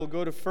We'll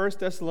go to 1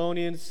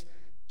 Thessalonians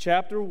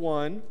chapter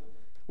 1.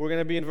 We're going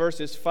to be in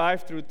verses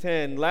 5 through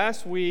 10.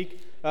 Last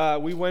week,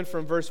 we went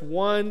from verse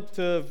 1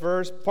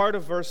 to part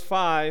of verse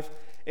 5,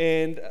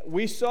 and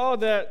we saw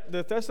that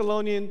the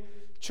Thessalonian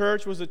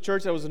church was a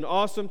church that was an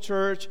awesome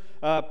church.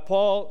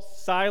 Paul,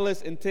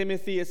 Silas, and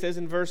Timothy, it says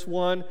in verse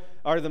 1,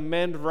 are the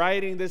men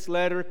writing this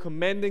letter,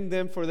 commending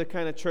them for the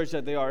kind of church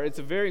that they are. It's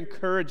a very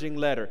encouraging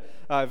letter.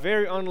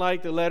 Very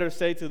unlike the letter,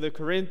 say, to the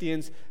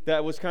Corinthians,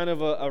 that was kind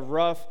of a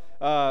rough,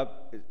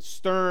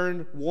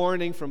 stern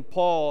warning from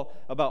Paul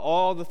about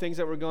all the things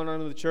that were going on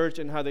in the church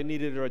and how they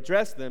needed to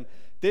address them.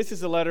 This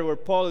is a letter where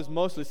Paul is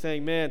mostly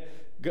saying, man,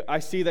 I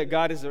see that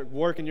God is at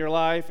work in your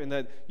life and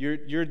that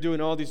you're doing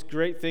all these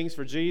great things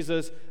for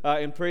Jesus,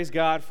 and praise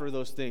God for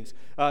those things.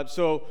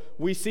 So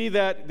we see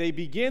that they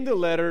begin the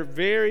letter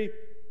very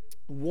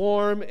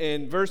warm.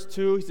 In verse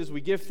 2, he says,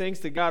 we give thanks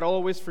to God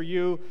always for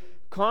you,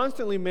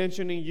 constantly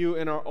mentioning you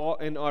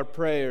in our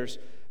prayers,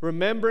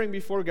 remembering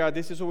before God,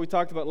 this is what we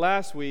talked about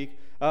last week,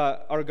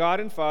 our God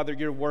and Father,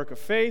 your work of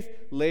faith,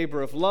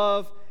 labor of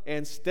love,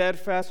 and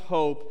steadfast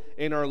hope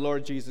in our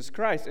Lord Jesus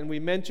Christ. And we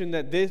mentioned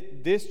that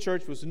this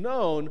church was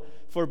known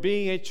for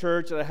being a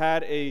church that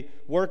had a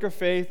work of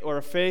faith, or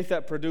a faith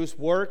that produced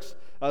works,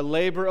 a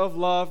labor of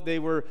love. They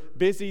were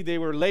busy, they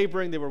were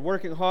laboring, they were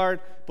working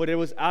hard, but it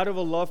was out of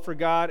a love for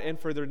God and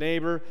for their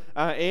neighbor.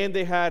 And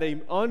they had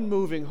an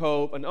unmoving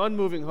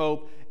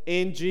hope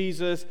in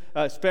Jesus,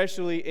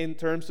 especially in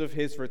terms of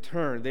His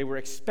return. They were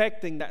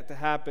expecting that to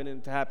happen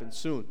and to happen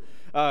soon.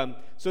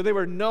 So they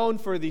were known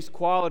for these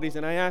qualities,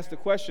 and I asked the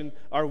question,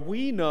 are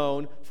we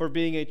known for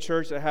being a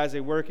church that has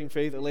a working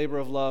faith, a labor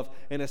of love,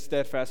 and a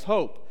steadfast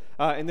hope?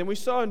 And then we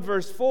saw in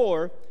verse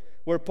 4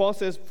 where Paul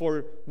says,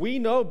 for we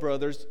know,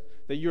 brothers,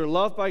 that you're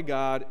loved by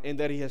God and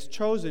that He has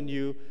chosen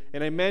you.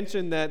 And I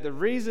mentioned that the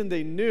reason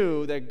they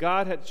knew that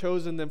God had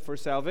chosen them for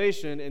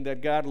salvation and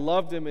that God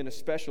loved them in a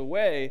special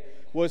way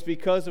was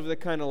because of the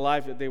kind of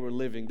life that they were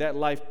living. That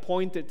life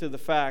pointed to the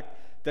fact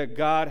that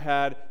God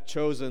had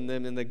chosen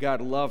them and that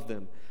God loved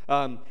them.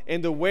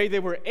 And the way they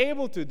were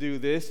able to do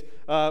this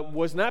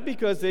was not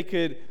because they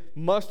could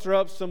muster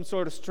up some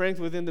sort of strength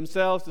within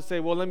themselves to say,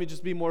 well, let me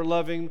just be more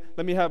loving,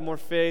 let me have more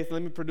faith,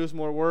 let me produce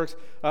more works,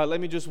 let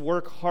me just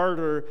work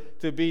harder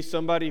to be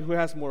somebody who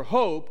has more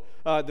hope.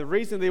 The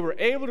reason they were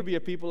able to be a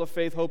people of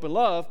faith, hope, and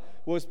love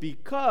was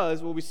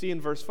because, what we see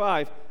in verse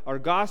 5, our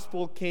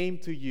gospel came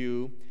to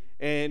you.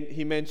 And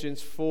he mentions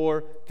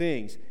 4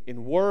 things: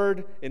 in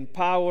word, in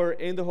power,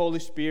 in the Holy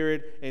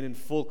Spirit, and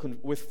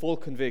with full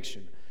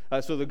conviction.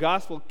 So the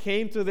gospel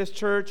came to this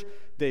church.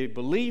 They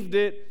believed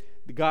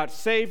it. God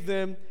saved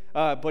them.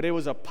 But it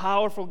was a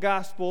powerful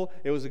gospel.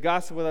 It was a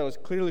gospel that was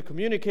clearly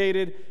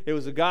communicated. It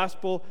was a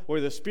gospel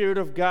where the Spirit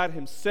of God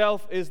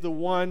Himself is the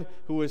one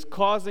who is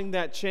causing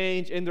that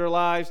change in their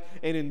lives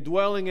and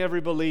indwelling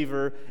every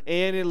believer.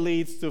 And it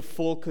leads to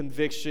full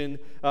conviction.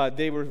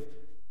 They were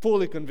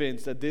fully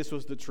convinced that this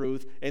was the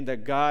truth and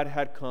that God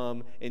had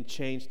come and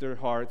changed their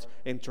hearts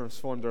and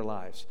transformed their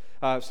lives.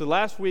 So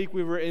last week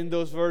we were in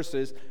those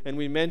verses, and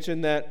we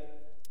mentioned that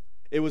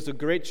it was a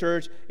great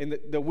church and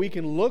that we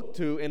can look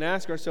to and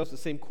ask ourselves the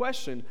same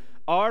question: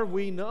 are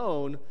we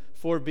known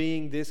for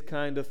being this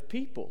kind of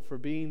people, for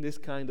being this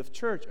kind of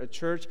church, a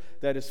church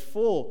that is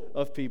full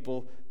of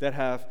people that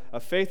have a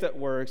faith that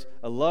works,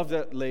 a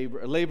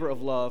labor of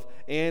love,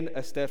 and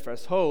a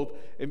steadfast hope,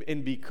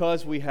 and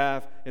because we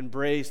have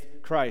embraced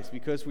Christ,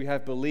 because we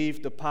have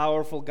believed the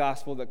powerful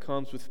gospel that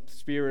comes with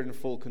spirit and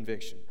full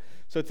conviction.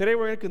 So today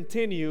we're going to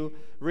continue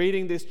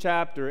reading this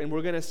chapter, and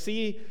we're going to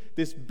see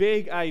this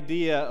big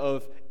idea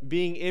of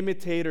being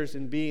imitators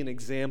and being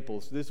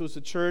examples. This was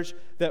a church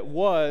that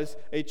was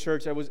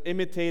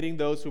imitating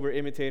those who were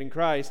imitating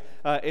Christ,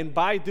 and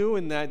by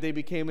doing that, they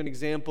became an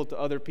example to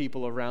other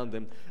people around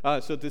them.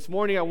 So this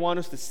morning, I want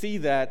us to see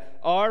that.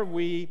 Are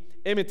we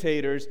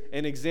imitators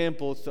and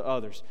examples to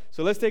others?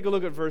 So let's take a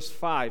look at verse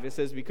 5. It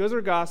says, because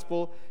our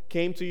gospel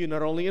came to you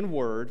not only in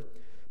word,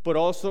 but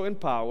also in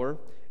power,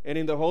 and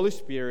in the Holy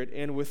Spirit,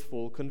 and with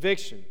full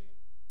conviction.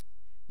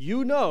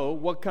 You know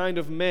what kind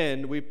of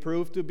men we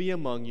proved to be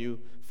among you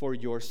for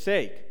your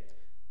sake.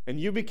 And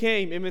you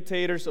became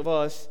imitators of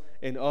us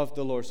and of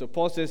the Lord. So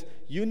Paul says,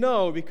 you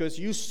know because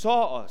you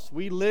saw us.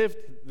 We lived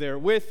there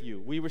with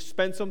you. We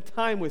spent some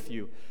time with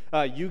you.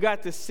 You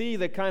got to see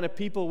the kind of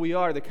people we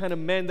are, the kind of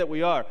men that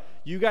we are.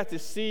 You got to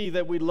see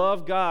that we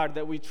love God,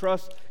 that we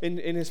trust in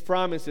His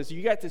promises.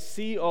 You got to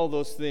see all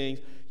those things.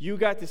 You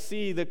got to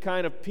see the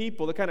kind of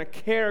people, the kind of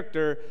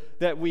character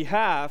that we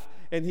have.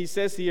 And he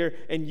says here,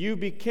 and you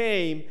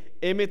became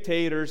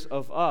imitators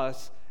of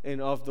us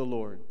and of the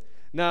Lord.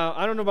 Now,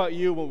 I don't know about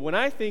you, but when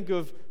I think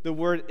of the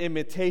word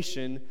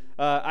imitation,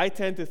 I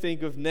tend to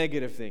think of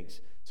negative things.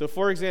 So,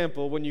 for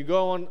example, when you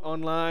go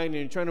online and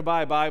you're trying to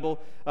buy a Bible,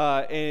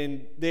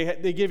 and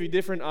they give you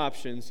different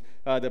options,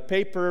 the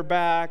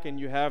paperback, and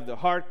you have the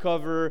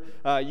hardcover,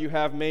 you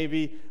have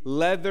maybe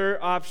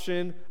leather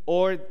option,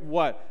 or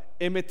what?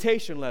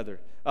 Imitation leather,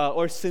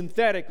 or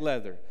synthetic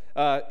leather.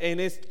 And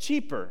it's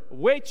cheaper,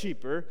 way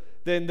cheaper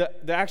than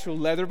the actual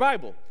leather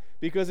Bible.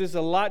 because it's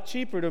a lot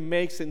cheaper to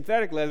make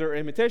synthetic leather or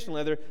imitation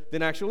leather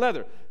than actual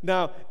leather.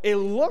 Now, it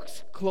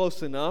looks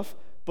close enough,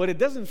 but it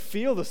doesn't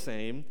feel the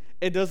same.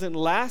 It doesn't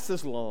last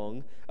as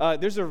long.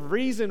 There's a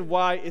reason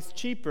why it's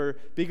cheaper,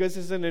 because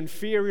it's an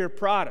inferior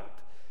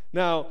product.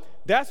 Now,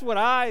 that's what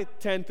I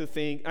tend to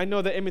think. I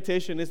know that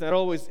imitation is not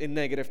always in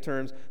negative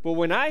terms, but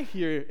when I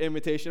hear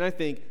imitation, I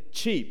think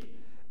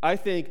cheap. I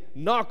think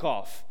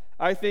knockoff.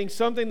 I think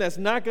something that's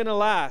not going to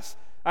last.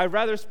 I'd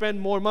rather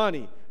spend more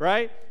money,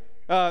 right?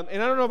 And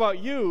I don't know about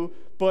you,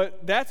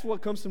 but that's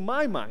what comes to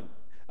my mind.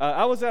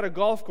 I was at a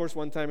golf course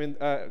one time,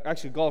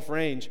 actually golf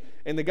range,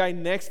 and the guy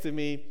next to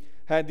me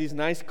had these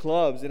nice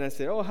clubs, and I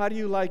said, "Oh, how do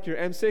you like your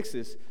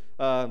M6s?"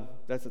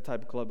 That's the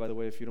type of club, by the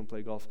way, if you don't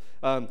play golf.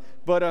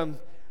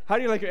 How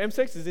do you like your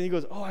M6s? And he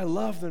goes, "Oh, I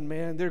love them,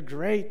 man. They're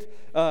great."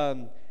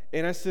 And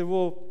I said,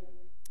 "Well,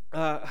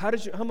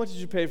 how much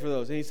did you pay for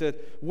those?" And he said,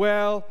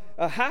 "Well,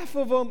 half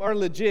of them are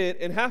legit,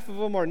 and half of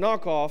them are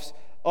knockoffs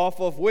off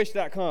of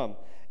Wish.com."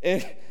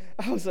 And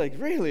I was like,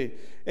 "Really?"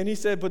 And he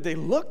said, "But they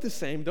look the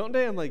same, don't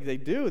they?" I'm like, "They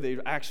do. They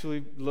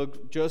actually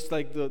look just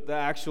like the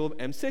actual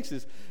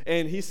M6s."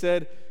 And he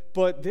said,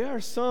 "But there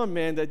are some,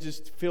 man, that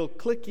just feel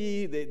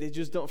clicky. They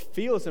just don't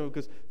feel the same."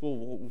 Because,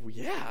 well,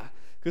 yeah,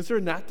 because they're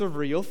not the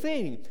real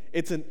thing.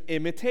 It's an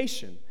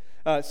imitation.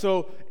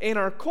 So in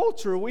our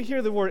culture, we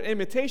hear the word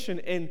imitation,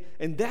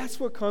 and that's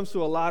what comes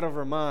to a lot of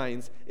our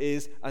minds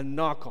is a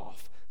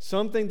knockoff,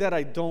 something that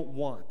I don't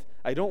want.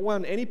 I don't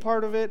want any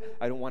part of it.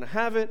 I don't want to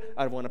have it.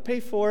 I don't want to pay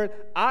for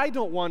it. I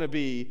don't want to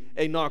be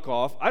a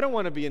knockoff. I don't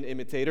want to be an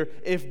imitator,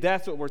 if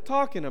that's what we're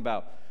talking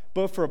about.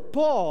 But for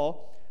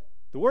Paul,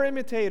 the word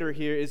imitator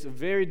here is a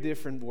very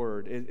different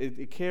word.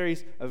 It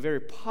carries a very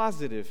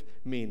positive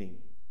meaning.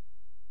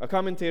 A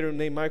commentator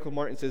named Michael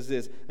Martin says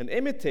this: "An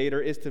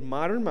imitator is to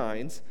modern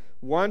minds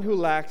one who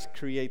lacks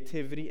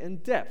creativity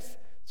and depth."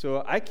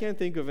 So I can't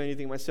think of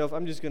anything myself.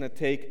 I'm just going to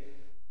take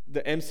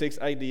the M6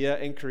 idea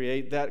and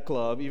create that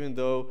club, even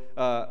though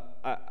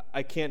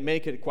I can't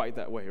make it quite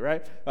that way,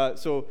 right?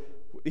 So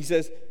he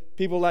says,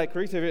 people lack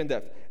creativity and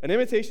depth. An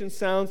imitation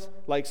sounds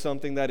like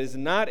something that is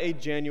not a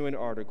genuine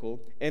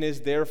article and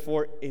is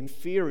therefore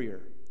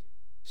inferior.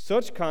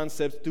 Such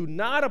concepts do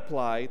not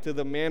apply to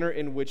the manner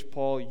in which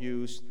Paul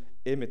used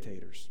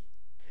imitators.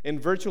 In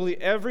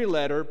virtually every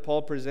letter,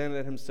 Paul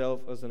presented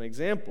himself as an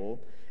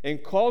example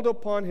and called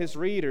upon his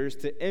readers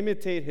to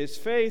imitate his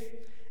faith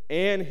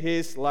and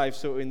his life.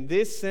 So in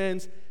this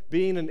sense,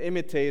 being an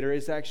imitator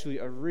is actually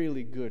a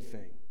really good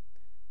thing.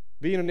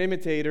 Being an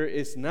imitator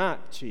is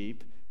not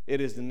cheap, it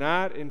is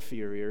not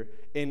inferior,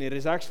 and it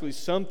is actually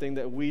something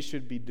that we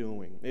should be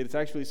doing. It's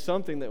actually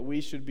something that we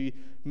should be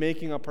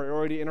making a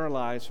priority in our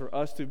lives, for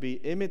us to be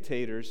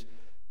imitators,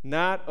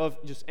 not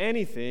of just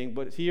anything,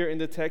 but here in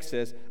the text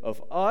says,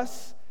 of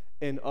us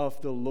and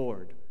of the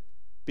Lord.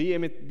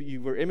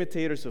 You were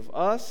imitators of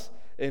us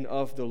and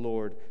of the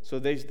Lord. So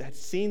they had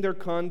seen their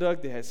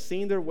conduct, they had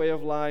seen their way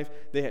of life,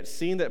 they had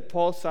seen that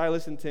Paul,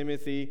 Silas, and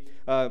Timothy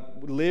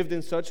lived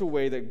in such a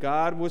way that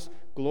God was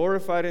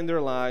glorified in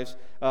their lives.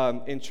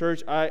 In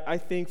church, I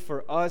think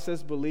for us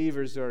as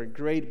believers, there are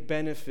great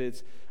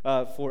benefits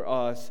for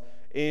us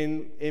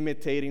in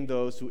imitating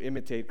those who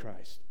imitate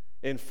Christ,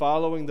 in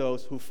following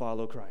those who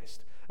follow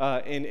Christ,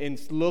 in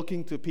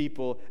looking to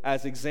people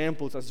as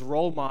examples, as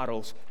role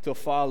models to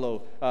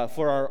follow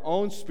for our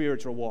own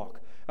spiritual walk.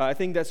 I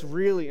think that's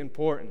really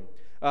important.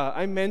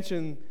 I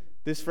mention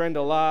this friend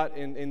a lot,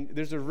 and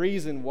there's a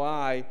reason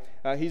why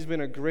he's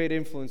been a great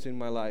influence in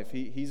my life.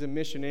 He's a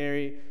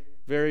missionary,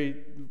 very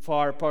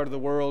far part of the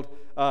world,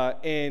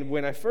 and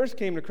when I first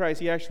came to Christ,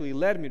 he actually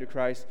led me to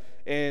Christ,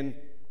 and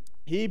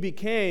he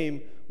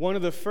became one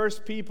of the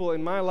first people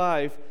in my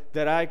life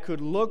that I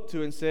could look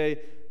to and say,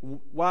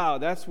 wow,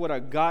 that's what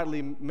a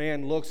godly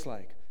man looks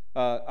like.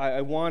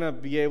 I want to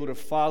be able to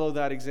follow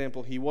that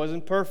example. He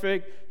wasn't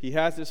perfect. He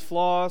has his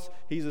flaws.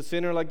 He's a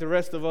sinner like the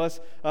rest of us.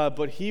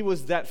 But he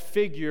was that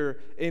figure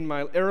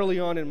early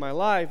on in my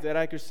life that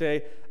I could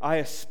say, I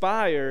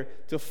aspire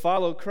to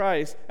follow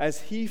Christ as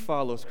he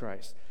follows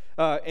Christ.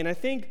 And I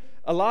think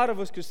a lot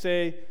of us could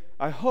say,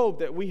 I hope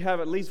that we have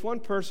at least one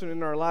person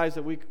in our lives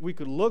that we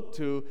could look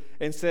to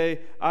and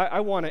say,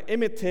 I want to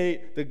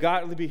imitate the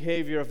godly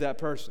behavior of that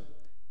person.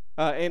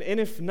 And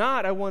if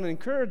not, I want to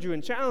encourage you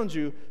and challenge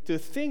you to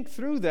think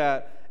through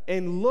that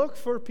and look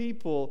for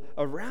people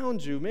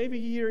around you, maybe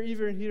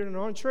even here in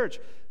our own church,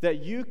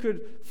 that you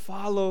could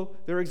follow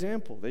their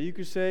example, that you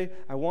could say,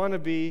 I want to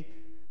be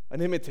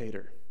an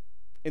imitator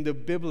in the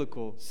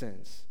biblical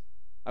sense.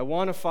 I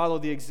want to follow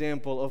the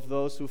example of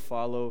those who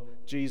follow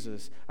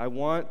Jesus. I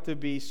want to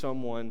be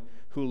someone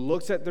who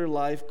looks at their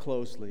life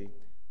closely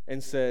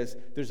and says,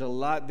 there's a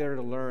lot there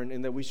to learn,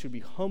 and that we should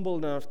be humble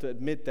enough to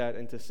admit that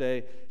and to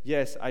say,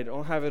 yes, I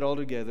don't have it all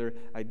together.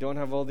 I don't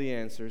have all the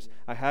answers.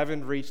 I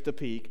haven't reached the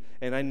peak,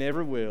 and I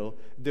never will.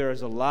 There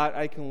is a lot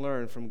I can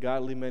learn from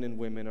godly men and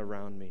women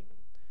around me.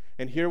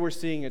 And here we're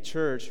seeing a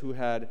church who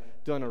had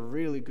done a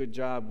really good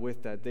job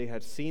with that. They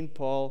had seen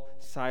Paul,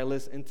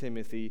 Silas, and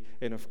Timothy,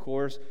 and of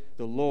course,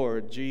 the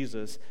Lord,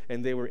 Jesus,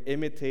 and they were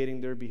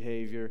imitating their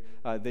behavior.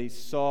 They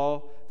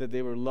saw that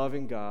they were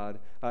loving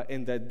God,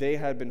 and that they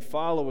had been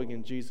following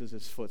in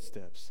Jesus'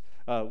 footsteps,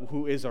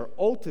 who is our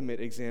ultimate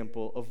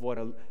example of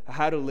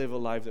how to live a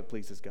life that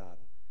pleases God.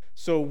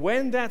 So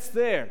when that's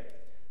there,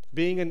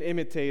 being an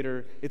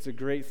imitator, it's a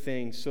great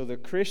thing. So the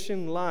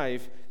Christian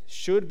life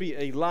should be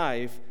a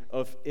life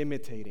of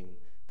imitating.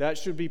 That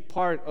should be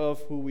part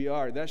of who we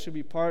are. That should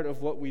be part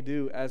of what we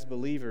do as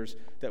believers,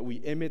 that we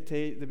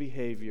imitate the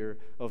behavior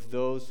of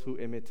those who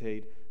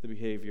imitate the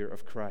behavior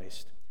of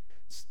Christ.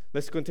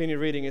 Let's continue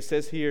reading. It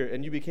says here,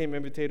 "And you became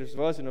imitators of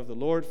us and of the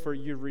Lord, for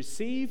you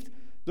received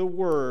the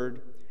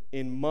word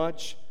in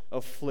much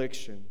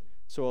affliction."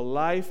 So a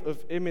life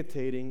of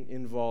imitating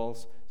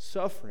involves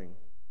suffering.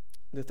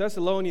 The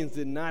Thessalonians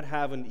did not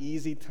have an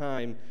easy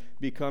time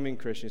becoming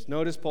Christians.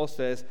 Notice Paul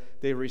says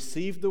they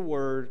received the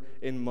word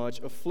in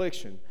much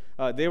affliction.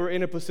 They were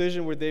in a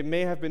position where they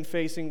may have been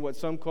facing what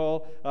some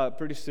call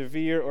pretty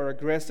severe or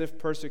aggressive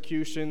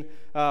persecution,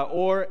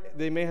 or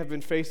they may have been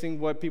facing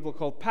what people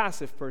call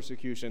passive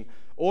persecution,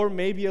 or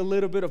maybe a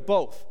little bit of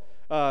both.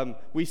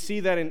 We see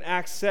that in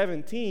Acts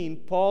 17,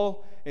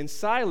 Paul and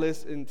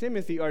Silas and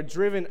Timothy are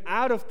driven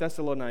out of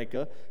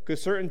Thessalonica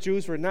because certain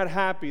Jews were not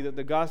happy that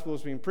the gospel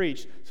was being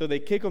preached, so they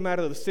kick them out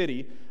of the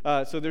city.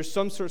 So there's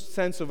some sort of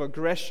sense of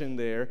aggression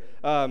there.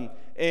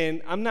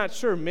 And I'm not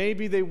sure,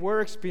 maybe they were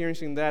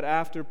experiencing that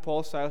after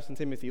Paul, Silas, and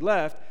Timothy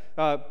left.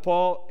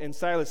 Paul and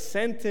Silas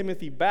sent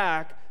Timothy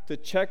back to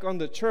check on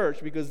the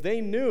church because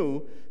they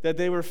knew that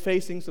they were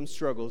facing some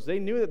struggles. They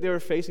knew that they were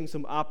facing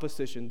some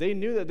opposition. They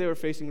knew that they were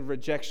facing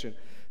rejection.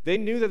 They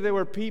knew that there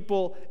were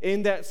people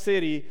in that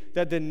city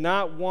that did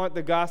not want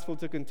the gospel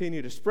to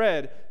continue to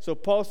spread. So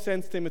Paul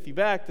sends Timothy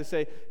back to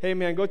say, "Hey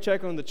man, go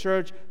check on the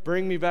church,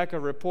 bring me back a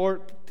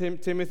report."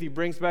 Timothy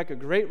brings back a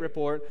great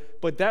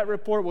report, but that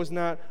report was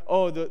not,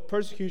 "Oh, the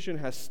persecution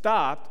has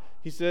stopped."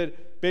 He said,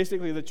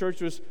 basically, the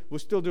church was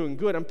still doing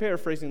good. I'm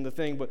paraphrasing the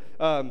thing, but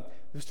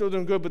they're still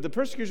doing good, but the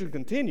persecution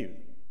continued.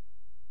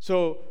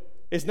 So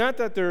it's not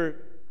that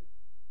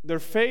their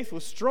faith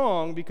was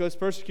strong because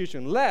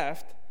persecution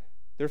left.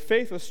 Their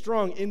faith was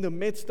strong in the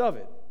midst of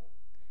it.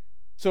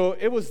 So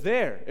it was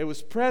there. It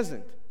was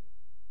present.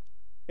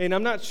 And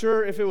I'm not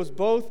sure if it was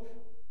both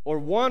or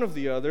one of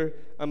the other,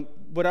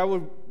 but I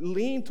would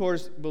lean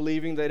towards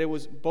believing that it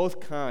was both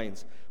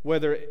kinds.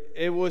 Whether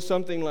it was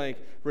something like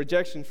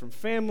rejection from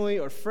family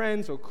or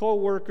friends or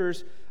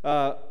co-workers,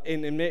 or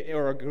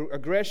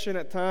aggression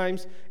at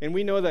times. And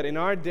we know that in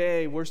our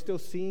day, we're still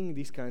seeing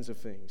these kinds of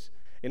things.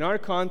 In our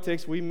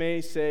context, we may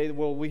say,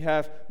 well, we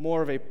have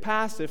more of a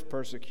passive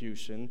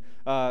persecution,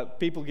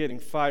 people getting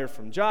fired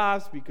from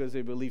jobs because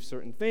they believe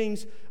certain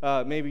things.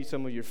 Maybe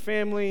some of your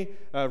family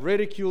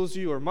ridicules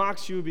you or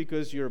mocks you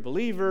because you're a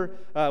believer.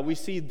 We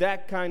see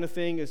that kind of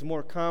thing is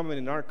more common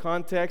in our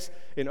context.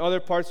 In other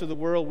parts of the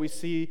world, we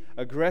see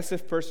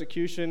aggressive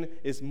persecution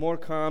is more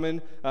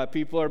common.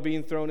 People are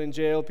being thrown in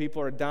jail.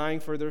 People are dying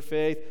for their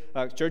faith.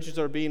 Churches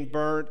are being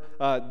burnt.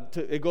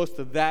 It goes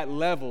to that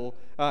level.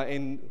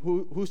 And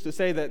who's to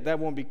say that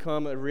won't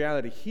become a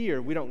reality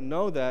here? We don't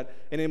know that,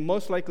 and it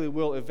most likely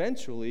will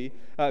eventually,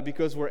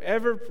 because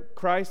wherever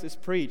Christ is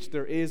preached,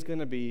 there is going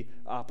to be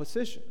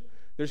opposition.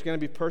 There's going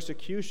to be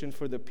persecution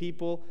for the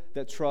people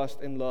that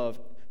trust and love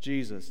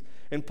Jesus.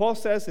 And Paul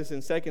says this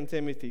in 2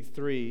 Timothy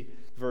 3,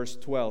 verse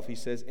 12. He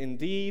says,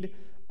 "Indeed,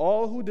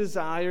 all who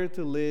desire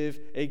to live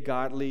a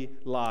godly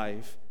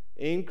life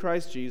in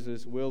Christ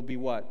Jesus will be"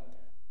 what?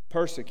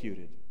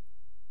 Persecuted.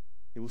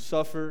 They will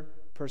suffer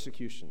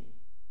persecution.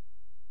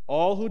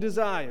 All who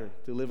desire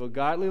to live a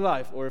godly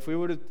life, or if we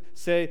were to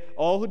say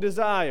all who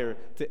desire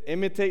to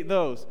imitate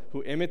those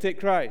who imitate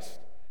Christ,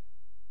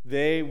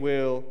 they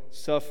will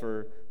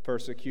suffer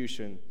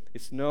persecution.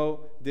 It's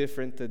no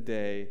different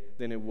today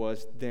than it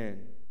was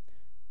then.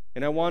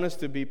 And I want us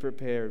to be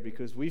prepared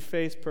because we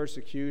face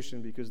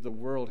persecution because the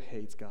world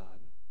hates God.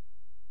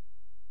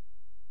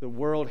 The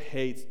world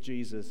hates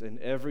Jesus and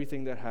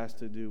everything that has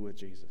to do with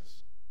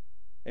Jesus,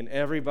 and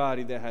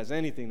everybody that has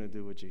anything to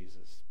do with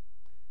Jesus.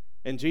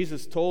 And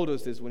Jesus told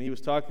us this when he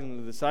was talking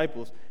to the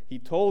disciples. He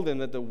told them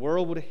that the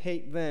world would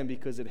hate them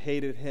because it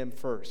hated him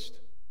first.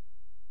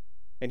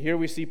 And here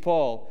we see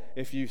Paul,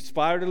 if you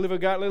aspire to live a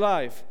godly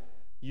life,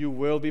 you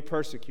will be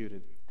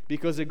persecuted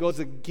because it goes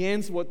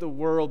against what the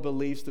world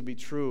believes to be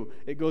true.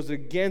 It goes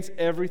against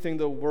everything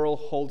the world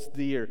holds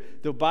dear.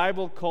 The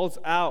Bible calls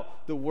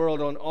out the world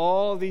on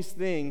all these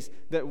things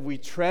that we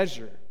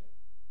treasure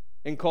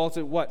and calls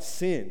it what?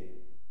 Sin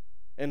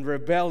and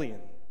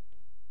rebellion.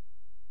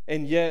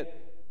 And yet,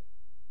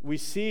 we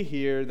see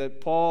here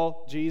that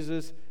Paul,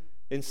 Jesus,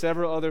 and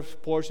several other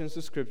portions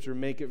of Scripture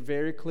make it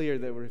very clear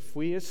that if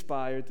we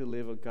aspire to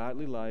live a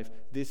godly life,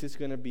 this is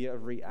going to be a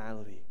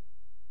reality.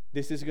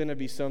 This is going to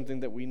be something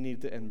that we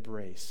need to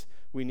embrace.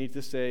 We need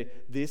to say,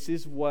 this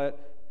is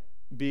what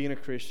being a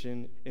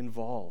Christian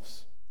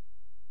involves.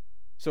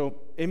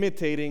 So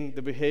imitating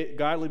the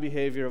godly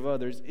behavior of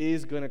others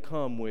is going to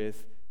come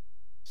with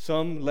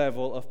some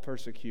level of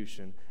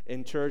persecution.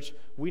 In church,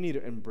 we need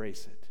to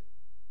embrace it.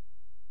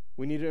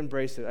 We need to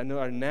embrace it. I know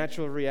our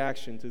natural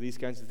reaction to these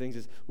kinds of things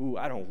is, ooh,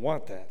 I don't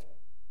want that.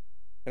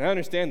 And I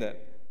understand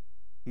that.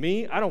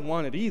 Me, I don't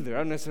want it either. I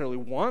don't necessarily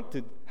want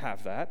to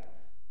have that.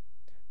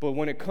 But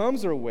when it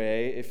comes our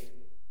way,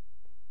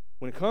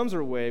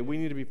 we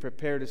need to be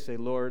prepared to say,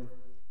 Lord,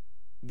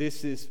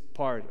 this is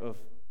part of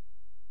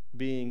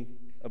being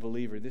a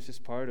believer. This is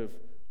part of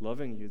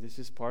loving you. This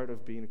is part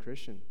of being a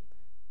Christian.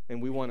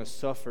 And we want to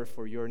suffer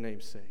for your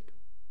name's sake.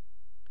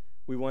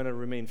 We want to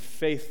remain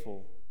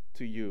faithful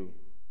to you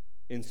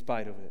in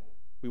spite of it.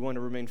 We want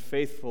to remain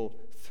faithful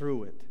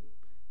through it.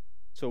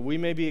 So we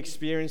may be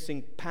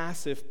experiencing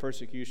passive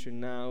persecution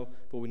now,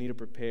 but we need to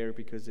prepare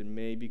because it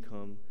may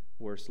become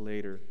worse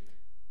later.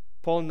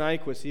 Paul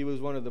Nyquist, he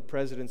was one of the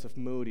presidents of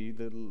Moody,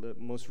 the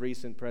most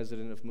recent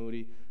president of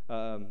Moody,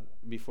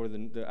 before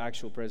the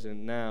actual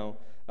president now.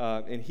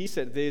 And he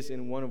said this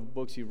in one of the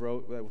books he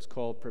wrote that was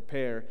called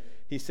Prepare.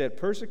 He said,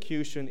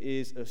 persecution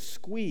is a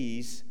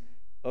squeeze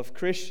of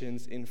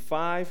Christians in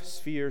 5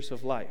 spheres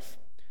of life: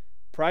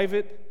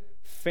 private,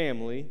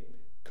 family,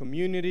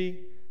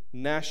 community,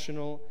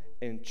 national,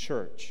 and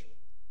church.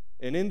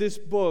 And in this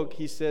book,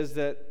 he says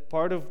that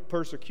part of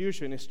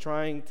persecution is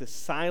trying to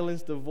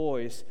silence the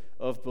voice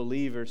of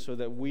believers so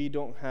that we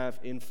don't have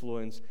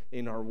influence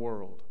in our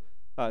world.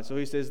 So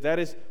he says that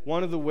is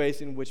one of the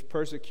ways in which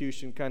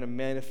persecution kind of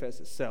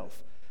manifests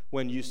itself.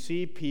 When you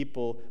see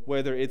people,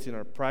 whether it's in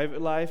our private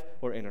life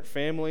or in our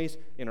families,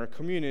 in our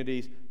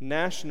communities,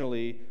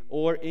 nationally,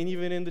 or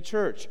even in the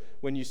church,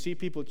 when you see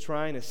people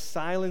trying to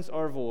silence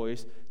our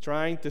voice,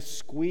 trying to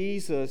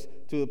squeeze us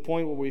to the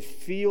point where we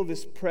feel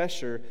this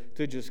pressure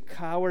to just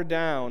cower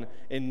down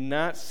and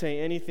not say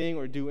anything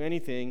or do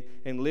anything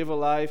and live a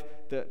life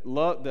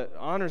that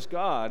honors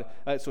God,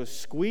 so it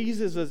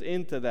squeezes us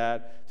into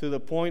that to the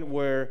point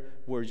where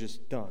we're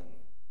just done.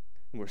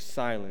 We're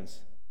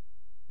silenced.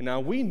 Now,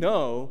 we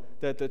know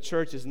that the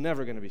church is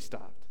never going to be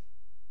stopped.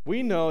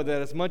 We know that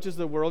as much as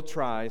the world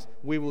tries,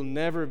 we will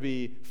never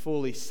be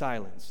fully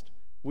silenced.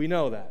 We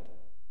know that.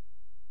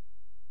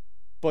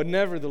 But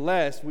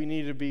nevertheless, we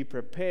need to be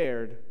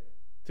prepared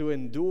to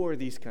endure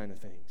these kind of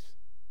things.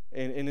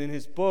 And in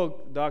his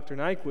book, Dr.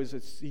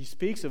 Nyquist, he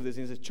speaks of this.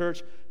 He says,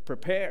 church,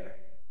 prepare.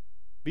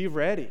 Be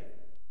ready.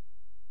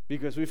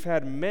 Because we've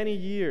had many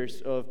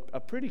years of a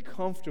pretty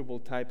comfortable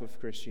type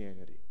of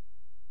Christianity.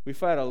 We've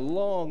had a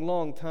long,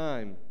 long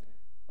time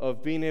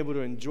of being able to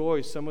enjoy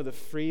some of the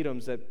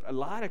freedoms that a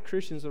lot of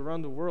Christians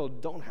around the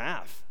world don't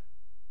have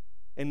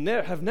and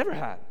have never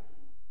had.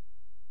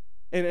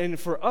 And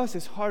for us,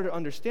 it's hard to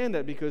understand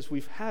that because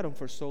we've had them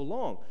for so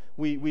long.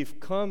 We've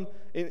come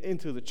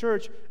into the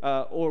church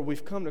or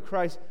we've come to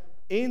Christ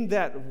in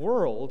that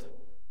world.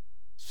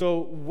 So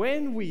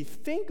when we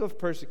think of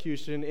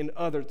persecution in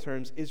other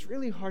terms, it's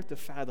really hard to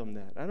fathom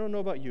that. I don't know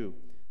about you,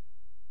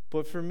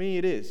 but for me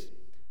it is.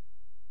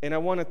 And I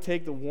want to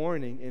take the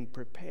warning and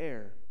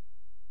prepare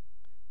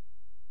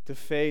to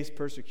face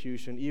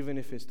persecution, even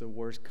if it's the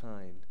worst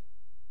kind.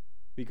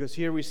 Because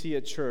here we see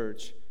a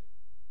church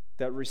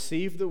that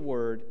received the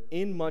word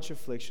in much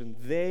affliction.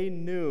 They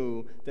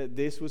knew that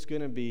this was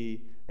going to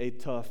be a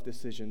tough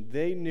decision.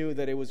 They knew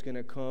that it was going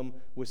to come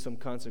with some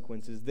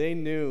consequences. They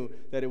knew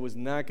that it was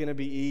not going to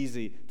be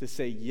easy to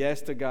say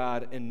yes to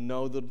God and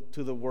no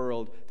to the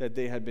world that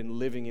they had been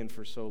living in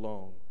for so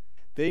long.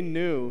 They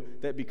knew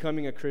that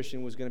becoming a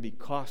Christian was going to be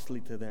costly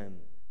to them.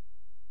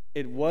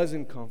 It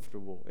wasn't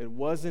comfortable. It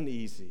wasn't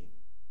easy.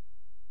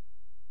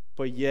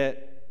 But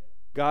yet,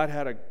 God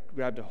had to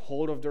grab a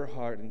hold of their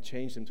heart and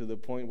change them to the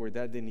point where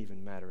that didn't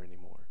even matter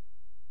anymore.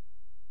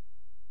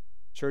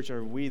 Church,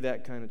 are we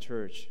that kind of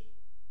church?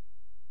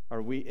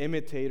 Are we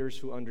imitators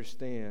who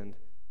understand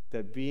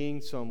that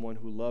being someone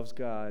who loves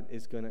God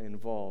is going to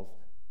involve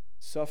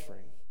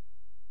suffering?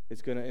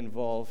 It's going to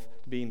involve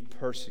being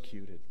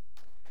persecuted.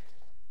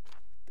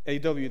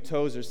 A.W.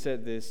 Tozer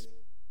said this: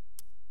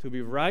 to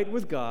be right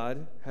with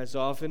God has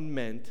often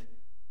meant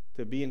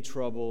to be in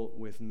trouble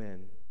with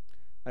men.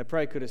 I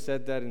probably could have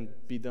said that and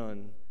be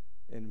done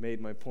and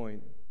made my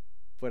point.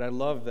 But I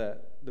love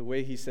that, the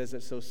way he says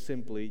it so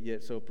simply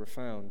yet so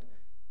profound.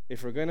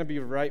 If we're going to be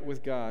right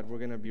with God, we're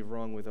going to be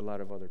wrong with a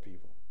lot of other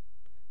people.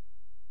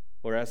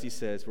 Or as he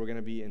says, we're going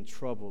to be in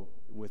trouble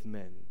with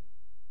men.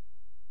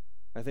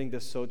 I think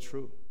that's so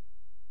true.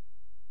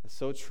 That's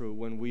so true.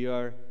 When we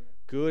are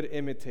good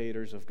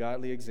imitators of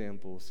godly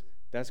examples,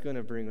 that's going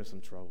to bring us some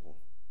trouble.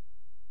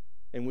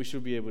 And we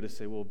should be able to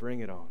say, well, bring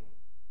it on.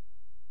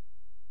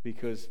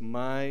 Because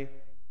my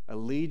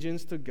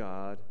allegiance to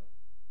God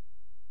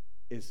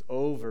is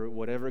over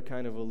whatever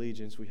kind of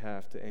allegiance we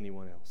have to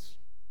anyone else.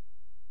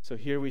 So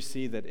here we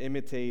see that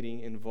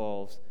imitating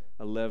involves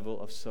a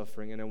level of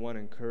suffering. And I want to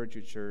encourage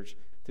you, church,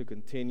 to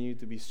continue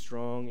to be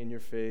strong in your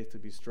faith, to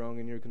be strong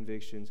in your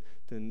convictions,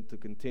 to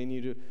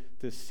continue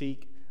to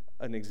seek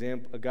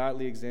a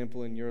godly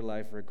example in your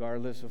life,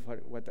 regardless of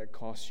what that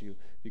costs you,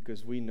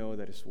 because we know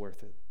that it's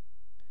worth it.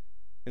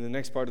 In the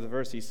next part of the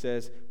verse, he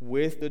says,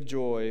 with the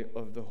joy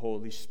of the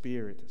Holy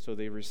Spirit. So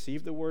they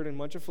received the word in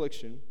much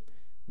affliction,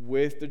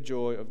 with the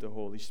joy of the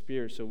Holy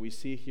Spirit. So we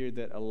see here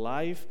that a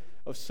life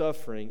of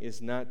suffering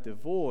is not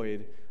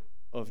devoid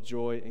of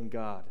joy in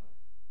God.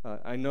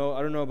 I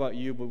don't know about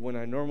you, but when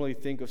I normally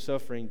think of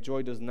suffering,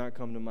 joy does not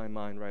come to my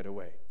mind right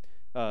away.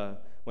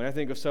 When I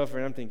think of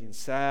suffering, I'm thinking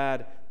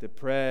sad,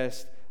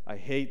 depressed, I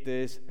hate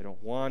this, I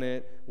don't want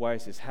it, why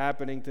is this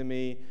happening to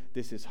me,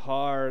 this is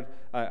hard,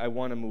 I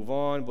want to move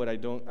on, but I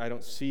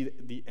don't see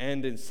the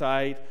end in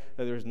sight,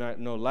 there's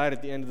no light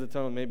at the end of the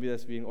tunnel. Maybe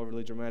that's being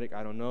overly dramatic,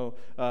 I don't know,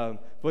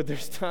 but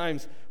there's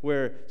times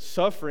where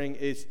suffering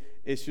is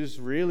just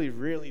really,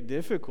 really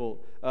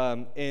difficult,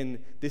 and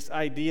this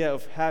idea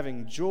of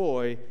having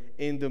joy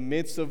in the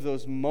midst of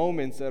those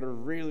moments that are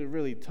really,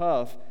 really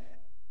tough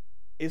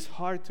is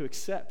hard to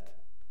accept.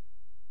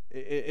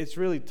 It's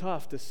really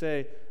tough to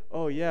say,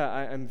 oh yeah,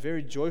 I'm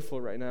very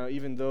joyful right now,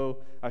 even though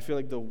I feel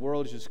like the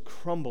world is just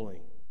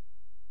crumbling.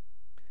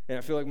 And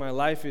I feel like my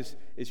life is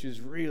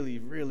just really,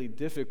 really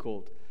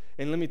difficult.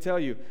 And let me tell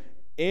you,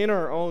 in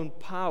our own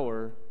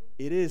power,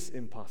 it is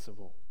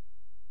impossible.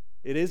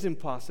 It is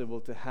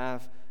impossible to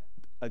have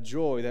a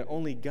joy that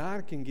only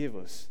God can give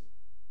us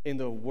in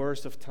the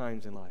worst of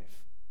times in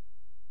life.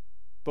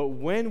 But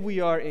when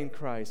we are in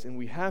Christ and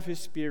we have His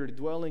Spirit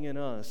dwelling in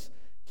us,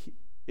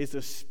 it's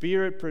a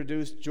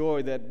Spirit-produced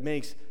joy that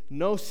makes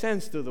no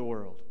sense to the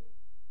world,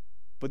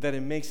 but that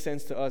it makes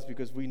sense to us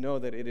because we know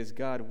that it is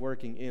God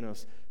working in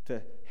us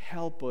to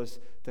help us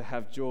to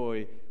have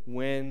joy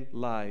when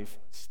life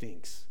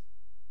stinks,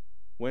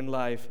 when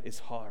life is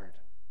hard,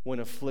 when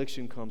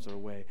affliction comes our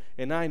way.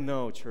 And I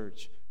know,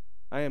 church,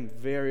 I am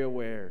very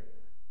aware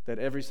that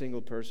every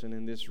single person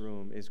in this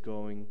room is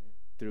going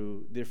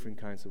through different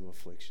kinds of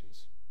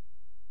afflictions,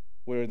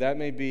 whether that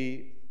may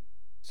be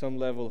some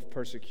level of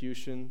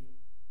persecution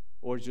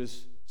or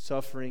just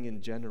suffering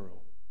in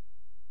general.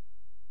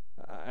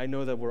 I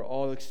know that we're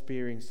all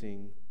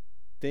experiencing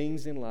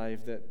things in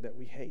life that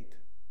we hate.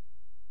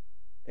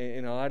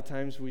 And a lot of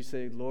times we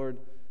say, Lord,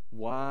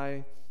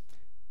 why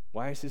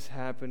is this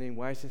happening?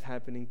 Why is this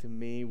happening to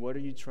me? What are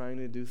you trying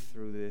to do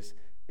through this?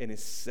 And it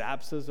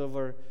saps us of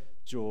our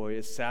joy.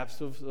 It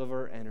saps us of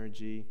our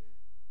energy.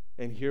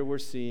 And here we're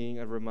seeing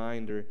a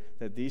reminder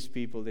that these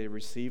people, they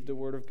received the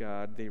Word of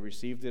God. They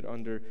received it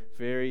under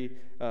very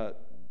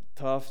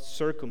tough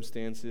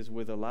circumstances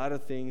with a lot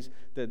of things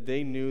that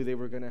they knew they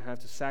were going to have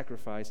to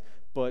sacrifice,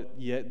 but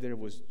yet there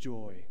was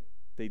joy.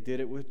 They did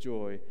it with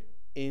joy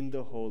in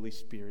the Holy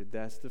Spirit.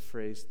 That's the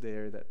phrase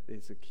there that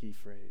is a key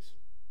phrase.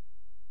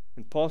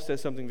 And Paul says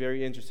something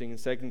very interesting in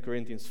 2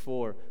 Corinthians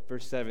 4,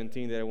 verse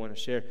 17 that I want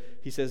to share.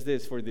 He says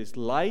this, "For this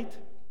light,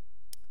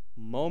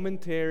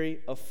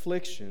 momentary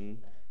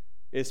affliction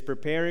is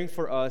preparing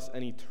for us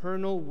an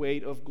eternal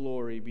weight of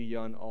glory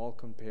beyond all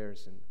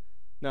comparison."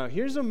 Now,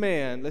 here's a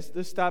man,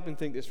 let's stop and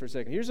think this for a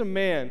second. Here's a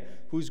man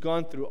who's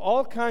gone through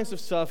all kinds of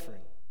suffering,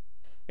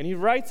 and he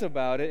writes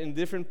about it in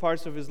different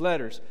parts of his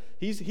letters.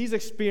 He's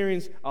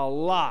experienced a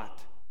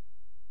lot.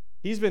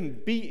 He's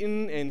been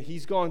beaten, and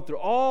he's gone through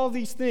all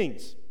these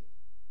things.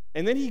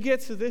 And then he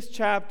gets to this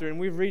chapter, and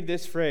we read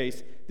this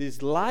phrase,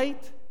 this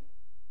light,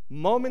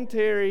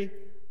 momentary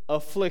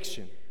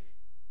affliction.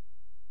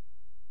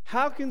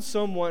 How can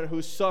someone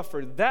who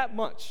suffered that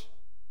much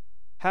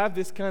have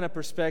this kind of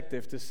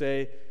perspective to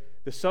say,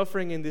 the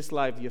suffering in this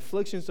life, the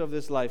afflictions of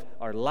this life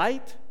are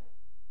light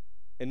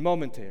and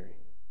momentary?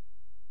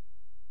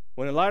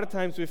 When a lot of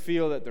times we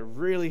feel that they're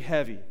really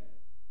heavy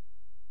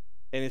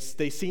and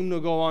they seem to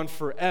go on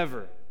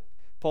forever,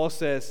 Paul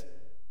says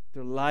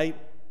they're light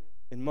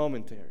and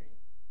momentary.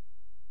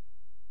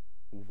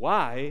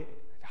 Why?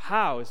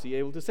 How is he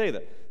able to say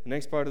that? The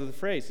next part of the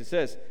phrase, it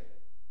says,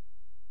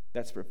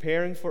 that's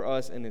preparing for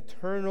us an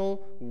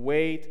eternal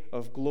weight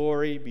of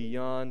glory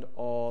beyond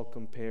all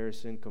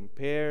comparison.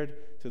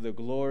 Compared to the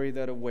glory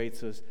that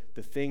awaits us,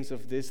 the things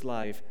of this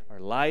life are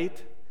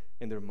light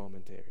and they're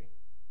momentary.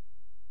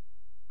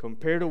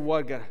 Compared to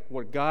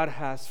what God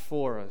has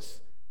for us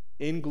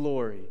in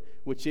glory,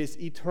 which is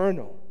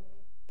eternal,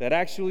 that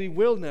actually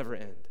will never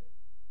end.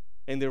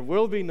 And there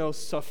will be no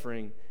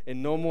suffering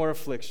and no more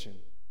affliction.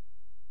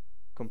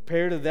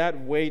 Compared to that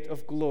weight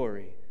of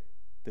glory,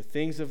 the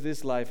things of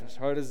this life, as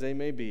hard as they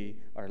may be,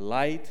 are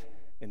light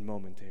and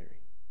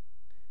momentary.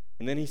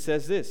 And then he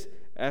says this,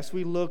 as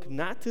we look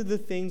not to the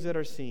things that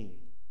are seen,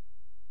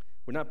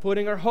 we're not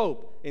putting our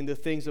hope in the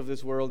things of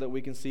this world that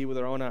we can see with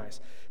our own eyes,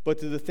 but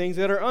to the things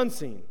that are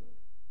unseen.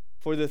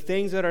 For the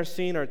things that are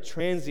seen are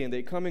transient,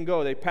 they come and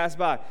go, they pass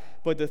by,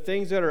 but the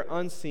things that are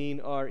unseen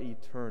are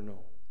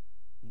eternal.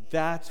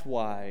 That's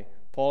why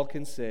Paul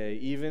can say,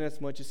 even as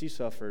much as he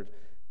suffered,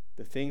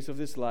 the things of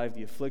this life,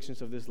 the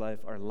afflictions of this life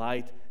are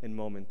light and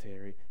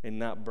momentary and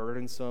not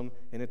burdensome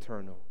and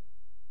eternal.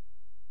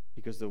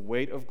 Because the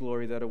weight of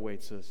glory that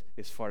awaits us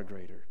is far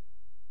greater.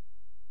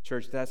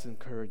 Church, that's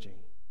encouraging.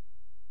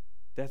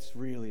 That's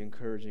really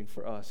encouraging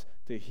for us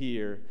to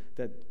hear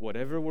that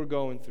whatever we're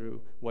going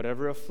through,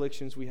 whatever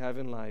afflictions we have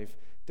in life,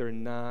 they're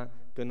not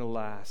going to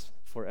last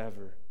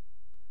forever.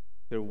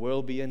 There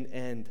will be an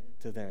end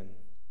to them.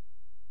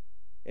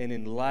 And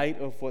in light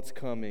of what's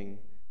coming,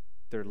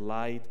 They're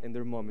light and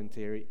they're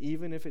momentary,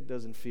 even if it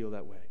doesn't feel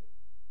that way.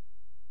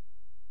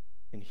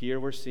 And here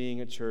we're seeing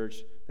a church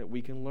that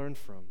we can learn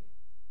from.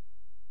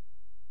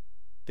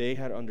 They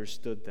had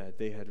understood that.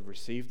 They had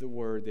received the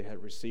word. They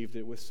had received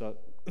it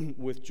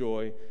with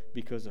joy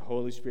because the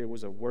Holy Spirit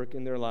was at work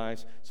in their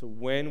lives. So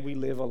when we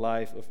live a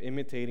life of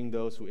imitating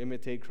those who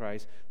imitate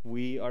Christ,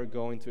 we are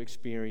going to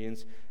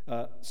experience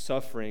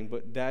suffering.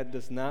 But that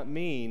does not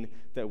mean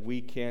that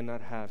we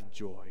cannot have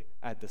joy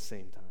at the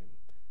same time.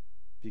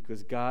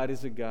 Because God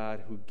is a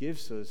God who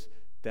gives us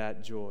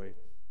that joy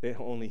that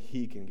only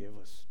He can give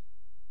us.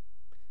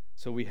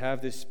 So we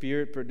have this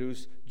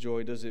Spirit-produced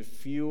joy. Does it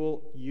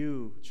fuel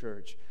you,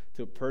 church,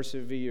 to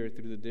persevere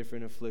through the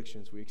different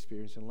afflictions we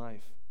experience in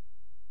life?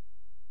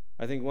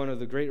 I think one of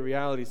the great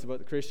realities about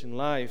the Christian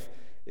life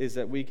is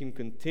that we can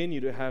continue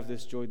to have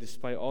this joy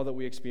despite all that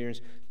we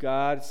experience.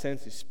 God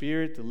sends His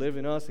Spirit to live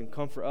in us and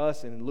comfort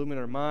us and illumine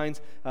our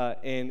minds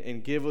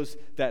and give us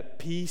that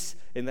peace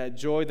and that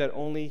joy that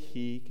only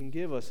He can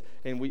give us.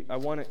 And I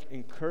want to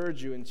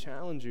encourage you and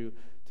challenge you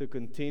to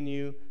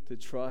continue to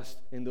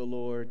trust in the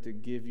Lord to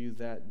give you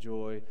that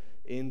joy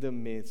in the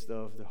midst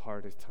of the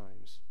hardest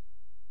times.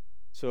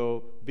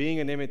 So being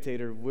an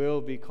imitator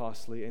will be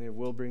costly and it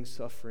will bring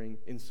suffering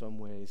in some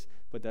ways,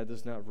 but that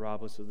does not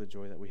rob us of the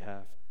joy that we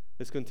have.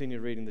 Let's continue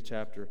reading the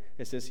chapter.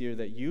 It says here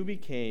that you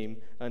became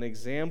an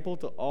example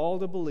to all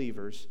the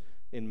believers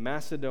in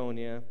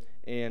Macedonia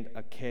and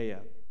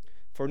Achaia.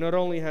 For not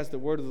only has the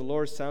word of the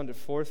Lord sounded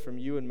forth from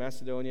you in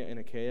Macedonia and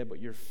Achaia,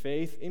 but your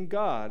faith in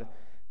God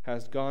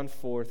has gone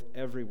forth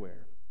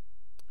everywhere,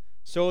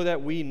 so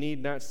that we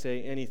need not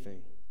say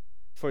anything.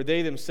 For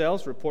they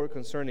themselves report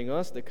concerning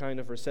us the kind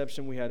of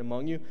reception we had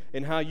among you,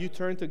 and how you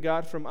turned to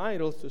God from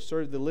idols to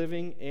serve the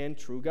living and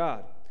true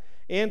God,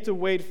 and to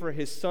wait for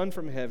His Son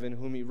from heaven,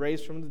 whom He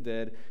raised from the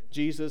dead,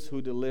 Jesus,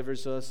 who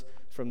delivers us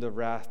from the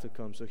wrath to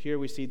come. So here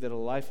we see that a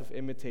life of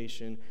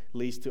imitation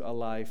leads to a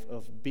life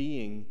of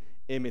being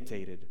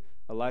imitated.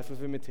 A life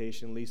of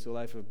imitation leads to a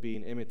life of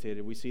being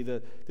imitated. We see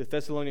that the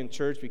Thessalonian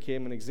church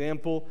became an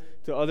example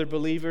to other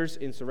believers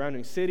in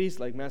surrounding cities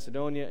like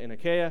Macedonia and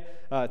Achaia,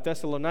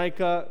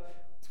 Thessalonica,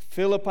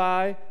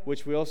 Philippi,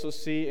 which we also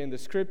see in the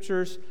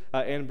scriptures,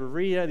 and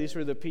Berea. These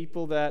were the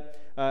people that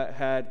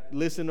had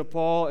listened to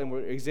Paul and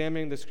were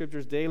examining the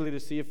scriptures daily to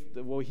see if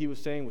what he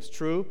was saying was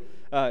true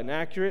and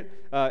accurate.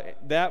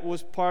 That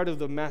was part of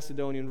the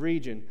Macedonian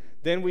region.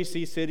 Then we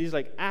see cities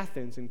like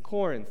Athens and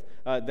Corinth.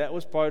 That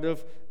was part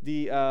of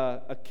the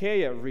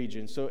Achaia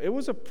region. So it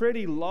was a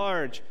pretty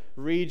large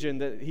region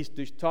that he's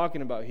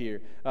talking about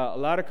here. A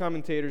lot of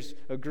commentators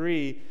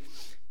agree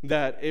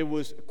that it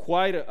was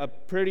quite a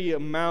pretty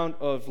amount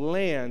of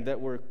land that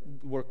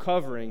we're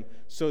covering.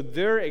 So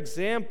their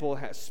example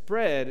has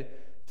spread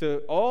to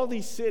all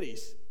these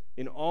cities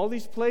in all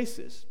these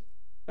places.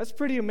 That's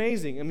pretty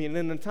amazing. I mean,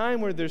 in a time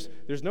where there's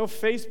no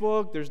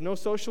Facebook, there's no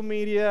social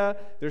media,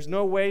 there's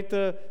no way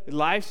to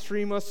live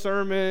stream a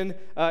sermon,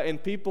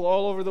 and people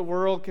all over the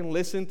world can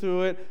listen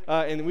to it,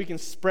 and we can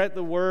spread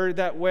the word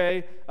that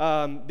way.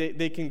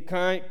 They can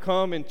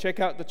come and check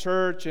out the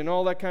church and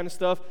all that kind of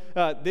stuff.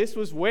 This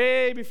was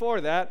way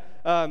before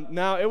that.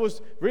 Now, it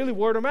was really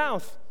word of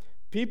mouth.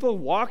 People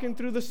walking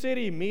through the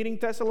city, meeting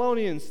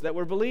Thessalonians that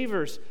were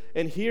believers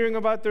and hearing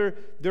about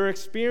their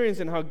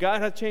experience and how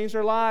God had changed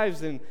their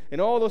lives and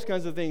all those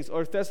kinds of things.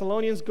 Or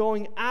Thessalonians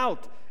going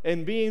out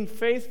and being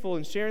faithful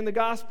and sharing the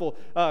gospel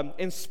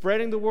and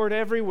spreading the word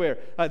everywhere.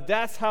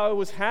 That's how it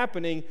was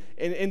happening.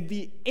 And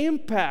the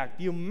impact,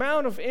 the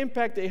amount of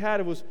impact they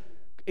had, it was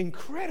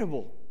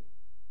incredible.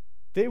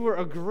 They were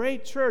a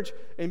great church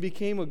and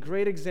became a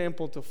great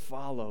example to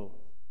follow.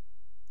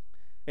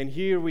 And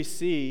here we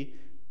see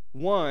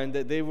one,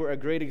 that they were a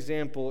great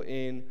example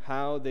in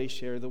how they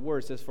share the word.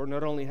 It says, for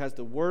not only has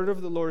the word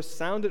of the Lord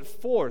sounded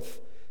forth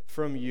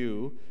from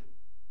you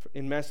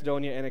in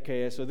Macedonia and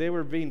Achaia, so they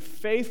were being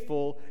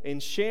faithful in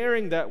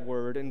sharing that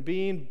word and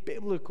being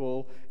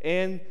biblical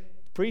and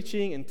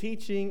preaching and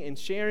teaching and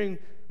sharing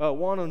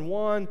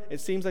one-on-one. It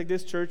seems like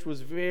this church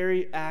was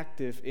very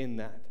active in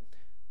that,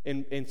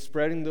 in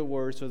spreading the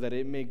word so that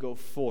it may go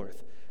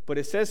forth. But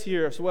it says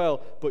here as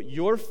well, but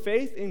your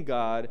faith in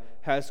God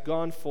has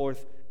gone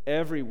forth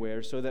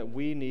everywhere, so that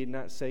we need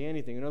not say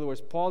anything. In other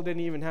words, Paul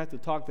didn't even have to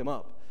talk them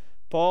up.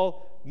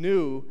 Paul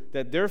knew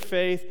that their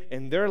faith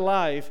and their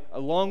life,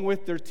 along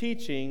with their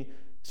teaching,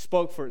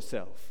 spoke for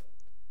itself.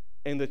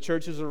 And the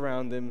churches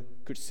around them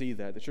could see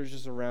that. The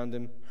churches around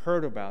them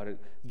heard about it.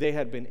 They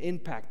had been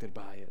impacted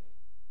by it.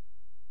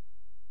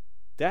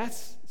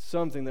 That's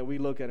something that we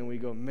look at and we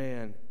go,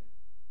 man,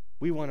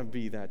 we want to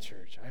be that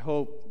church. I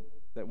hope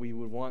that we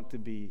would want to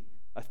be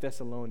a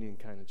Thessalonian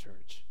kind of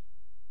church,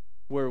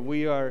 where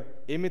we are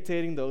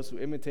imitating those who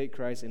imitate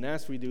Christ, and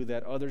as we do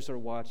that, others are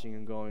watching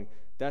and going,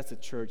 that's a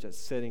church that's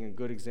setting a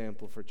good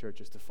example for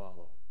churches to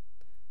follow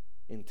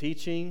in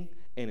teaching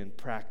and in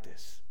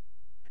practice.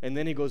 And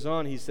then he goes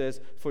on, he says,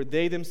 for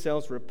they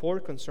themselves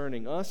report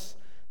concerning us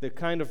the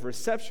kind of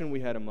reception we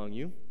had among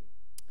you,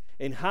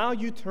 and how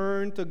you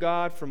turned to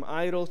God from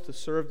idols to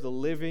serve the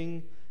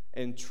living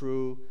and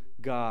true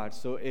God.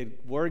 So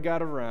word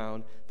got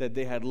around that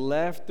they had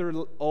left their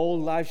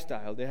old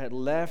lifestyle. They had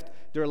left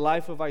their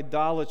life of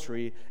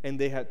idolatry, and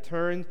they had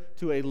turned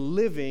to a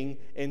living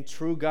and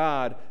true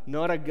God.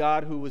 Not a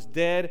God who was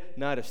dead,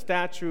 not a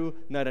statue,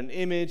 not an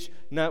image,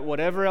 not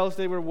whatever else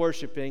they were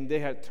worshiping. They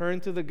had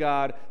turned to the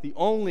God, the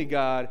only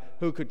God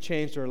who could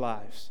change their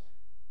lives.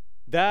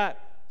 That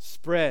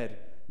spread.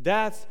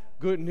 That's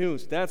good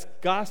news. That's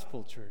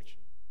gospel, church.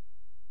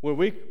 Where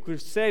we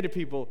could say to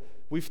people,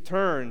 we've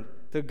turned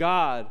to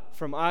God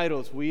from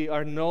idols. We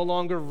are no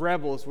longer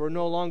rebels. We're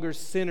no longer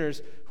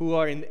sinners who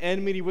are in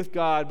enmity with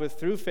God, but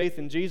through faith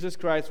in Jesus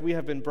Christ, we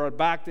have been brought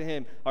back to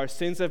Him. Our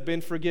sins have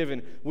been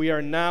forgiven. We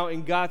are now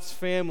in God's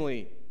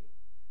family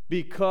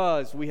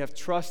because we have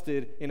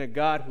trusted in a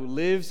God who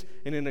lives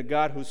and in a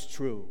God who's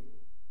true.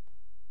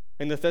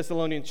 And the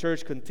Thessalonian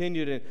church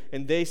continued,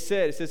 and they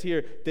said, it says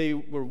here, they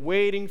were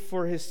waiting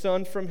for His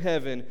Son from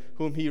heaven,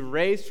 whom He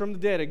raised from the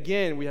dead.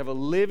 Again, we have a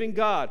living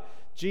God,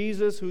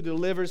 Jesus, who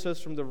delivers us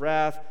from the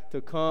wrath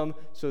to come.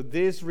 So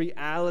this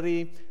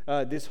reality,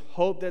 this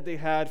hope that they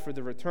had for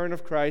the return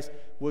of Christ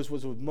was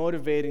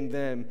motivating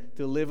them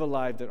to live a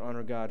life that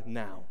honored God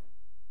now.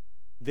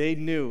 They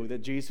knew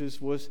that Jesus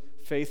was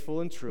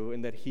faithful and true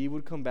and that He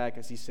would come back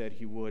as He said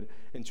He would.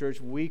 And church,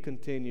 we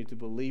continue to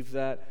believe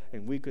that,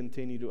 and we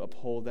continue to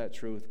uphold that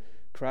truth.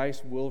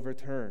 Christ will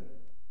return,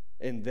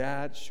 and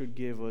that should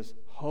give us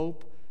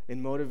hope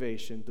and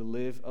motivation to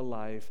live a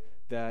life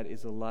that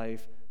is a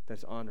life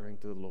that's honoring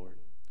to the Lord.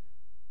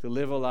 To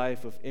live a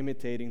life of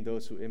imitating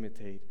those who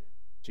imitate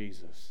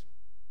Jesus.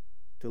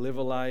 To live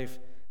a life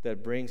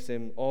that brings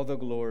Him all the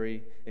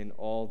glory and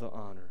all the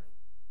honor.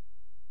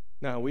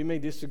 Now, we may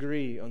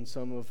disagree on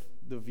some of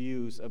the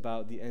views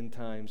about the end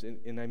times,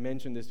 and I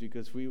mention this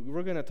because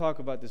we're going to talk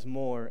about this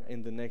more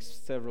in the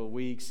next several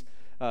weeks,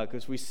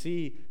 because we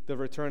see the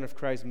return of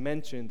Christ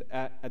mentioned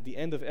at the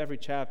end of every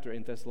chapter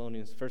in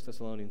Thessalonians, 1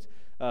 Thessalonians.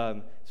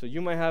 So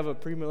you might have a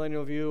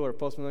premillennial view or a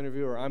postmillennial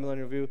view or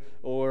amillennial view,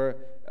 or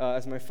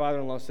as my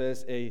father-in-law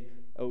says,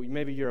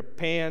 maybe you're a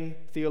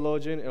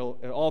pan-theologian. It'll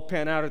all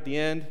pan out at the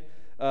end.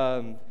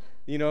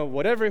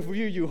 Whatever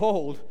view you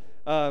hold,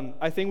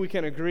 I think we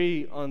can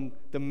agree on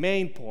the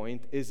main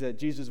point is that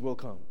Jesus will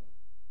come.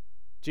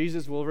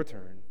 Jesus will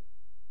return,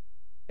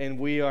 and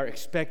we are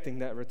expecting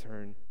that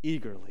return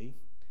eagerly.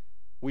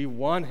 We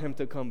want Him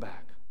to come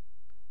back,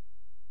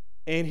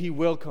 and He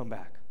will come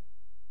back.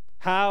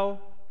 How?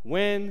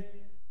 When?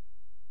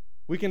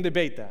 We can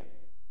debate that,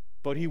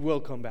 but He will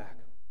come back.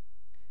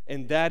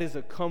 And that is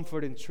a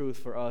comforting truth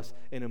for us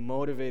and a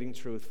motivating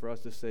truth for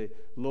us to say,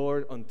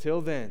 Lord,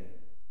 until then,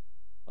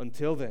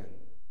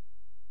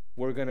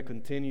 we're going to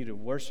continue to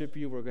worship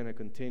You. We're going to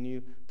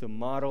continue to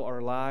model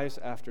our lives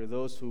after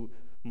those who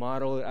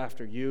model it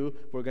after You.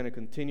 We're going to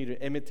continue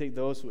to imitate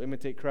those who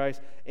imitate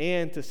Christ,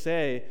 and to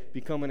say,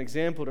 become an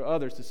example to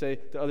others, to say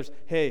to others,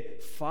 hey,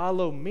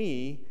 follow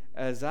me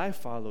as I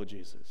follow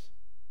Jesus.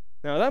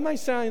 Now, that might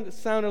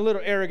sound a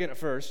little arrogant at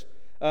first.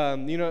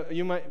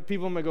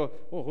 People might go,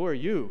 oh, who are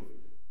you?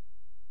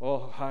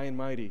 Oh, high and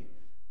mighty.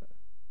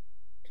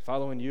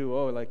 Following You,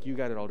 oh, like you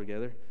got it all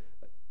together.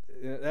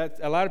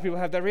 A lot of people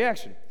have that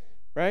reaction,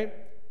 right?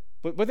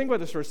 But think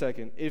about this for a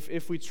second.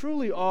 If we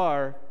truly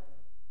are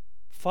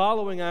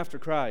following after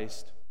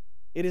Christ,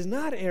 it is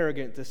not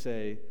arrogant to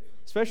say,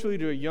 especially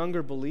to a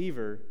younger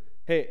believer,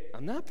 hey,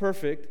 I'm not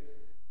perfect.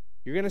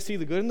 You're going to see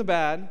the good and the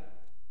bad.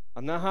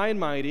 I'm not high and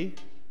mighty.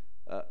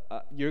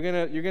 You're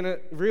gonna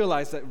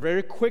realize that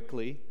very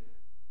quickly.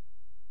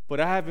 But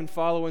I have been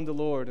following the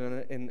Lord,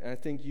 and I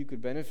think you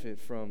could benefit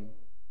from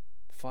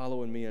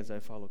following me as I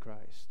follow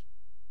Christ.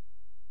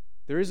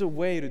 There is a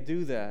way to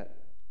do that.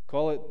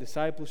 Call it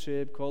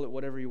discipleship, call it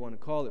whatever you want to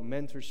call it,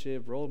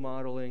 mentorship, role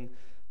modeling.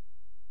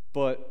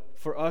 But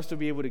for us to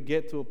be able to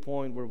get to a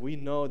point where we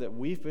know that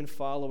we've been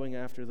following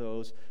after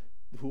those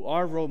who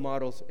are role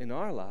models in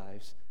our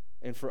lives,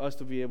 and for us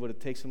to be able to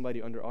take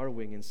somebody under our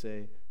wing and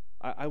say,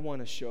 I want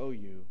to show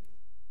you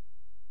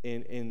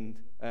in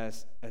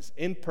as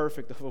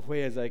imperfect of a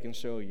way as I can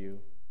show you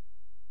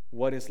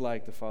what it's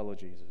like to follow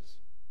Jesus.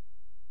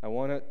 I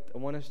want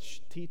to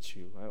teach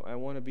you. I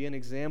want to be an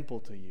example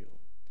to you.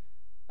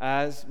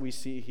 As we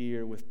see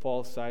here with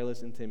Paul,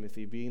 Silas, and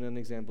Timothy being an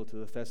example to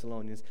the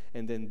Thessalonians,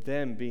 and then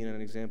them being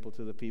an example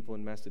to the people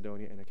in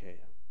Macedonia and Achaia.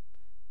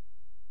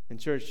 And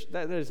church,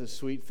 that is a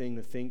sweet thing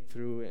to think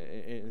through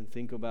and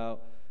think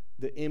about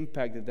the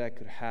impact that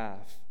could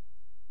have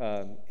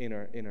in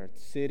our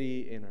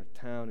city, in our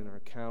town, in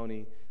our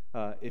county,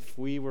 if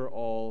we were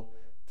all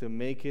to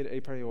make it a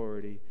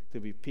priority to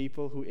be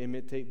people who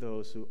imitate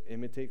those who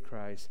imitate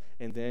Christ,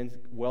 and then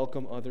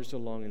welcome others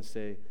along and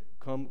say,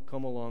 come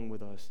along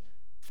with us.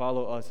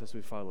 Follow us as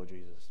we follow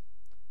Jesus.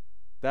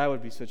 That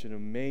would be such an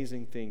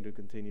amazing thing to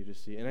continue to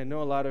see. And I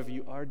know a lot of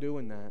you are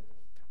doing that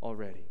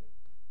already.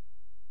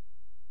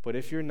 But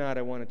if you're not,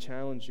 I want to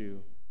challenge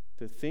you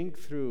to think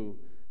through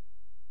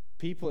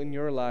people in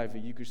your life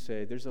that you could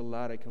say, there's a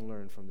lot I can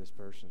learn from this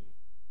person.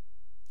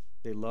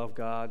 They love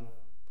God.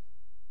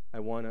 I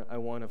want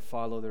to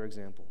follow their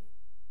example.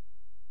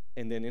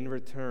 And then in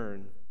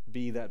return,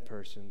 be that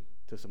person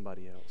to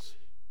somebody else.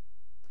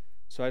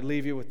 So I'd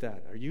leave you with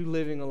that. Are you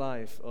living a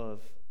life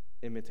of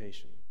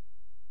imitation?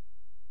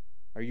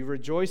 Are you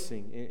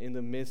rejoicing in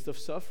the midst of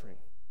suffering?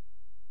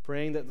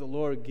 Praying that the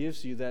Lord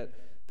gives you that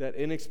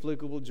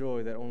inexplicable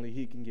joy that only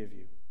He can give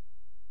you.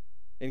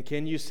 And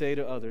can you say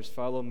to others,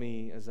 follow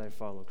me as I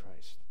follow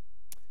Christ?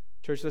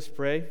 Church, let's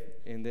pray,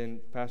 and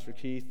then Pastor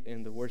Keith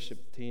and the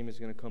worship team is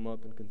going to come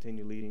up and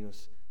continue leading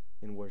us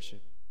in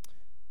worship.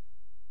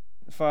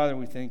 Father,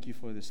 we thank you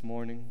for this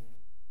morning,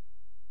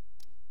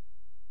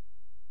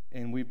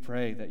 and we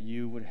pray that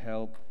you would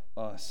help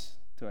us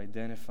to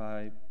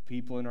identify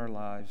people in our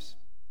lives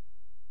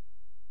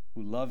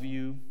who love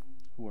you,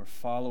 who are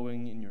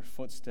following in your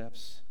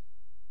footsteps,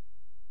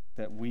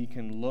 that we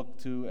can look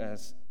to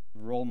as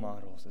role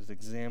models, as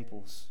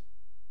examples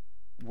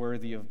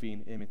worthy of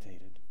being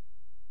imitated.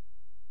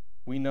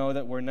 We know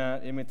that we're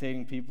not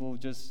imitating people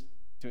just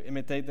to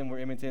imitate them. We're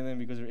imitating them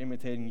because we're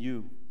imitating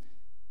you.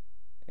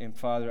 And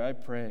Father, I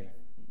pray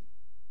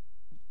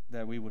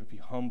that we would be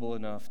humble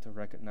enough to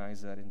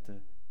recognize that and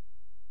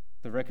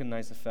to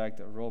recognize the fact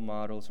that role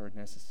models are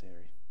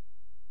necessary.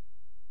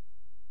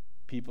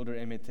 People to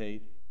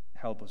imitate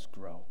help us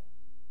grow.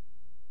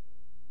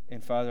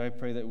 And Father, I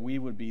pray that we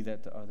would be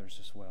that to others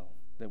as well,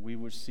 that we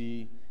would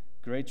see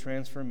great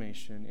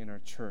transformation in our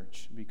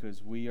church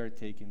because we are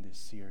taking this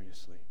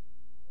seriously.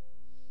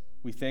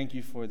 We thank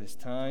you for this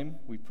time.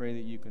 We pray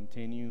that you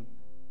continue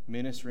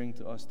ministering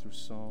to us through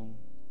song,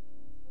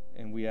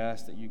 and we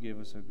ask that you give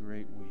us a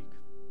great week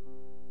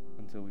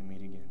until we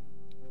meet again.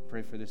 We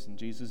pray for this in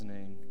Jesus'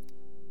 name.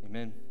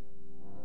 Amen.